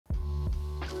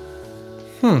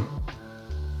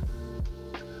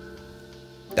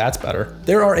That's better.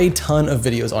 There are a ton of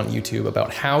videos on YouTube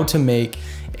about how to make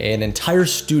an entire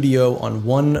studio on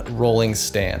one rolling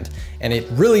stand, and it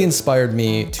really inspired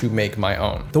me to make my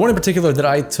own. The one in particular that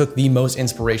I took the most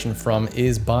inspiration from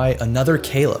is by another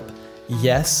Caleb.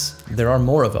 Yes, there are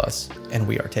more of us, and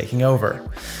we are taking over.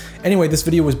 Anyway, this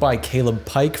video was by Caleb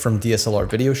Pike from DSLR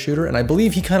Video Shooter, and I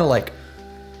believe he kind of like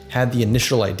had the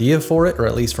initial idea for it, or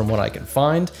at least from what I can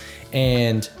find,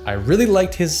 and I really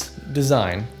liked his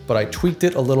design, but I tweaked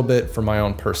it a little bit for my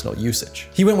own personal usage.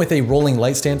 He went with a rolling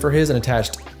light stand for his and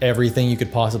attached everything you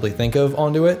could possibly think of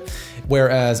onto it,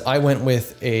 whereas I went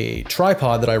with a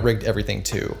tripod that I rigged everything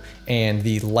to, and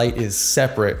the light is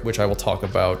separate, which I will talk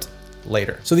about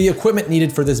later. So the equipment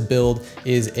needed for this build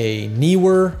is a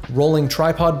Neewer rolling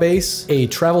tripod base, a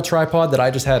travel tripod that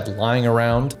I just had lying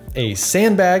around, a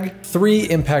sandbag, 3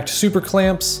 impact super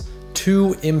clamps,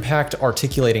 2 impact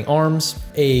articulating arms,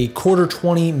 a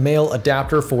 1/4-20 male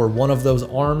adapter for one of those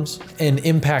arms, an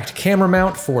impact camera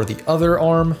mount for the other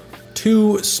arm,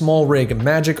 2 small rig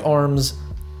magic arms,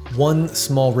 1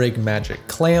 small rig magic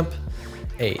clamp,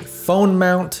 a phone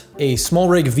mount, a small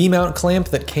rig V-mount clamp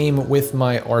that came with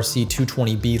my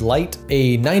RC220B light,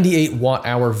 a 98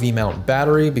 watt-hour V-mount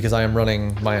battery because I am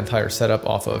running my entire setup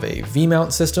off of a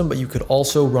V-mount system, but you could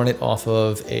also run it off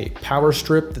of a power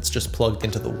strip that's just plugged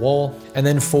into the wall. And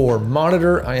then for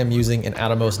monitor, I am using an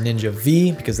Atomos Ninja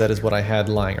V because that is what I had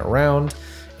lying around.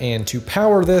 And to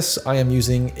power this, I am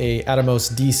using a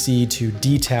Atomos DC to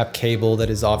D-tap cable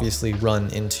that is obviously run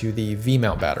into the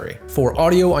V-mount battery. For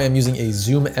audio, I am using a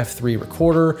Zoom F3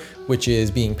 recorder, which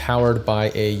is being powered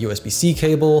by a USB-C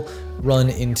cable run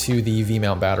into the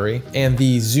V-mount battery. And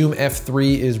the Zoom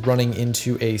F3 is running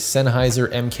into a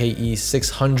Sennheiser MKE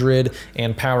 600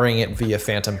 and powering it via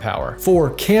phantom power.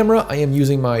 For camera, I am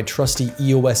using my trusty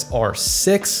EOS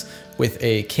R6 with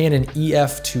a Canon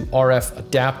EF to RF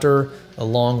adapter,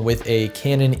 along with a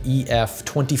Canon EF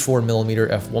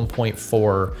 24mm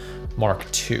f1.4 Mark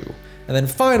II. And then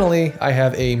finally, I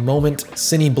have a Moment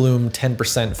Cine Bloom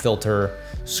 10% filter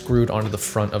screwed onto the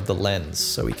front of the lens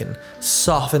so we can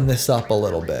soften this up a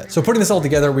little bit. So putting this all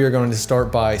together, we are going to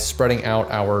start by spreading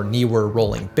out our Neewer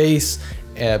rolling base,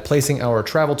 placing our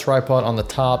travel tripod on the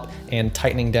top, and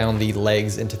tightening down the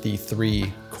legs into the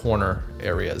 3 corner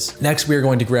areas. Next, we are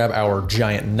going to grab our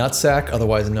giant nutsack,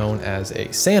 otherwise known as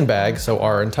a sandbag, so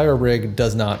our entire rig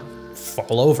does not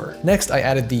fall over. Next, I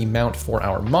added the mount for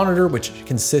our monitor, which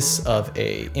consists of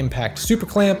a impact super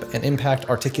clamp, an impact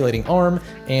articulating arm,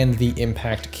 and the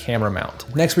impact camera mount.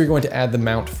 Next, we're going to add the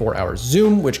mount for our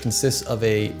zoom, which consists of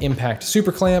a impact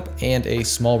super clamp and a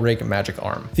small rig magic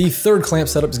arm. The third clamp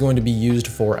setup is going to be used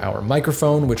for our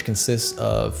microphone, which consists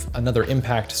of another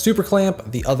impact super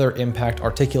clamp, the other impact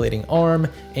articulating arm,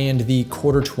 and the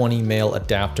 1/4-20 male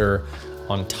adapter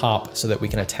on top so that we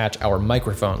can attach our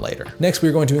microphone later. Next,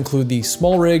 we're going to include the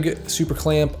small rig super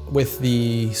clamp with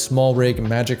the small rig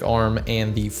magic arm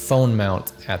and the phone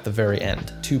mount at the very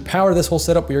end. To power this whole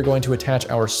setup, we are going to attach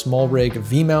our small rig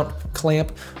V-mount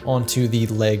clamp onto the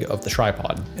leg of the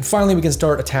tripod. And finally, we can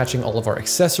start attaching all of our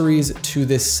accessories to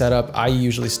this setup. I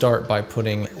usually start by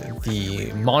putting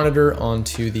the monitor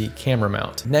onto the camera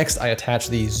mount. Next, I attach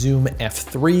the Zoom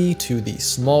F3 to the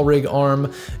small rig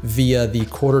arm via the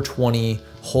 1/4-20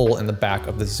 hole in the back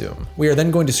of the zoom. We are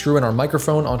then going to screw in our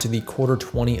microphone onto the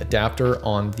 1/4-20 adapter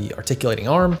on the articulating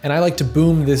arm, and I like to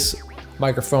boom this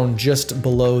microphone just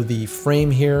below the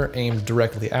frame here, aimed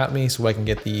directly at me so I can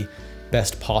get the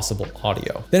best possible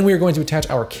audio. Then we are going to attach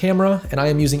our camera, and I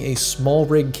am using a small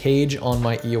rig cage on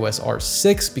my EOS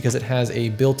R6 because it has a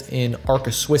built-in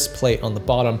Arca Swiss plate on the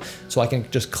bottom, so I can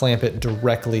just clamp it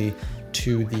directly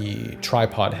to the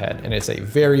tripod head, and it's a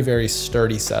very, very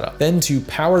sturdy setup. Then to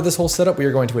power this whole setup, we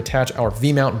are going to attach our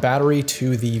V-mount battery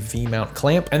to the V-mount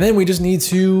clamp, and then we just need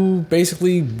to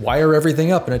basically wire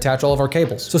everything up and attach all of our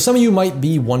cables. So some of you might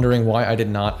be wondering why I did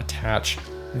not attach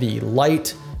the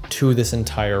light to this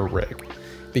entire rig,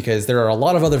 because there are a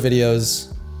lot of other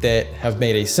videos that have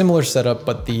made a similar setup,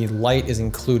 but the light is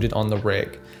included on the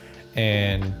rig,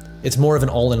 and it's more of an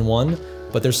all-in-one,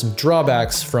 but there's some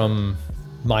drawbacks from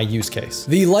my use case.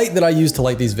 The light that I use to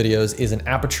light these videos is an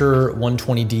Aperture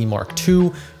 120D Mark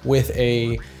II with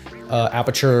a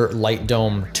Aperture Light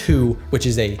Dome 2, which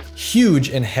is a huge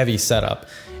and heavy setup,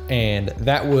 and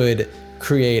that would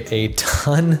create a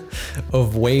ton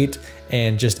of weight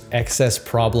and just excess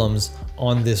problems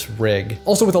on this rig.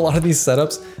 Also, with a lot of these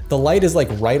setups, the light is like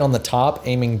right on the top,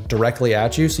 aiming directly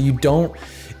at you, so you don't,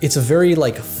 it's a very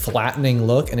like flattening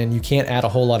look, and then you can't add a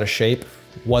whole lot of shape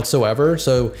whatsoever.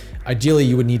 So ideally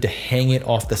you would need to hang it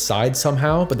off the side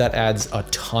somehow, but that adds a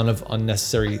ton of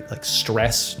unnecessary like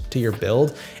stress to your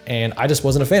build. And I just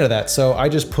wasn't a fan of that. So I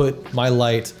just put my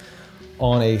light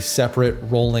on a separate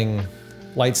rolling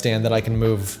light stand that I can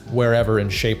move wherever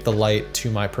and shape the light to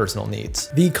my personal needs.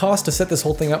 The cost to set this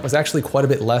whole thing up was actually quite a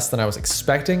bit less than I was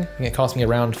expecting. I think it cost me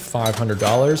around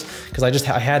 $500 because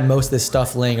I had most of this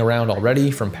stuff laying around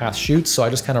already from past shoots. So I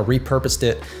just kind of repurposed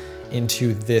it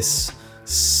into this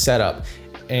setup.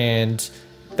 And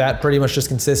that pretty much just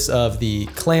consists of the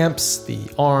clamps, the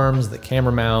arms, the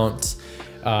camera mount,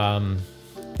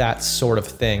 that sort of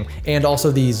thing. And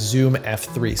also the Zoom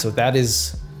F3. So that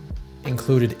is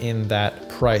included in that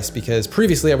price because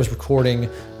previously I was recording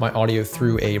my audio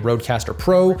through a Rodecaster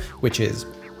Pro, which is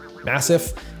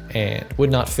massive and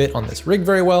would not fit on this rig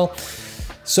very well.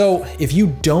 So if you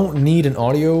don't need an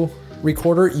audio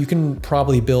recorder, you can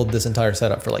probably build this entire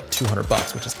setup for like 200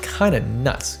 bucks, which is kind of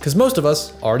nuts because most of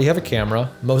us already have a camera.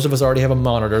 Most of us already have a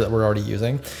monitor that we're already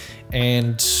using.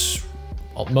 And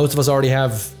most of us already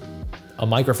have a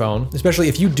microphone, especially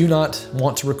if you do not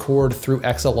want to record through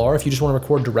XLR. If you just want to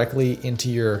record directly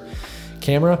into your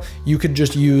camera, you could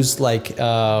just use like, you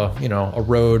know, a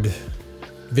Rode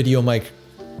video mic,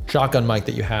 shotgun mic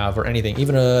that you have or anything.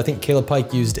 Even I think Caleb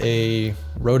Pike used a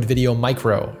Rode Video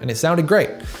Micro and it sounded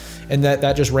great. And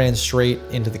that just ran straight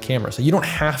into the camera. So you don't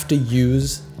have to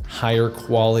use higher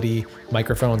quality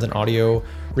microphones and audio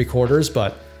recorders,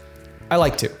 but I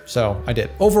like to, so I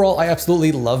did. Overall, I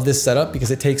absolutely love this setup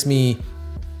because it takes me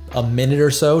a minute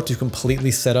or so to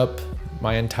completely set up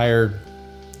my entire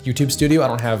YouTube studio. I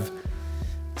don't have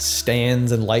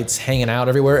stands and lights hanging out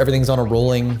everywhere. Everything's on a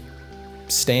rolling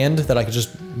stand that I could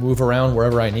just move around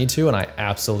wherever I need to, and I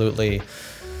absolutely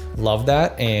love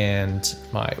that. And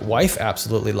my wife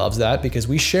absolutely loves that because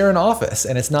we share an office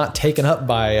and it's not taken up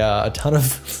by a ton of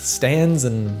stands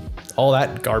and all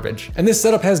that garbage. And this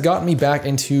setup has gotten me back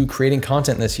into creating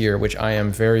content this year, which I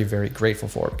am very, very grateful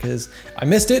for because I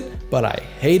missed it, but I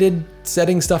hated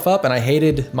setting stuff up and I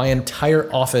hated my entire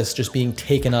office just being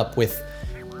taken up with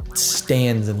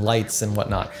stands and lights and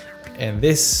whatnot. And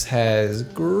this has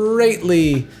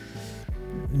greatly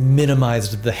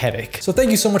minimized the headache. So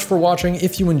thank you so much for watching.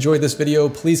 If you enjoyed this video,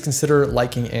 please consider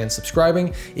liking and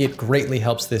subscribing. It greatly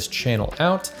helps this channel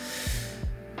out.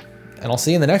 And I'll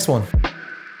see you in the next one.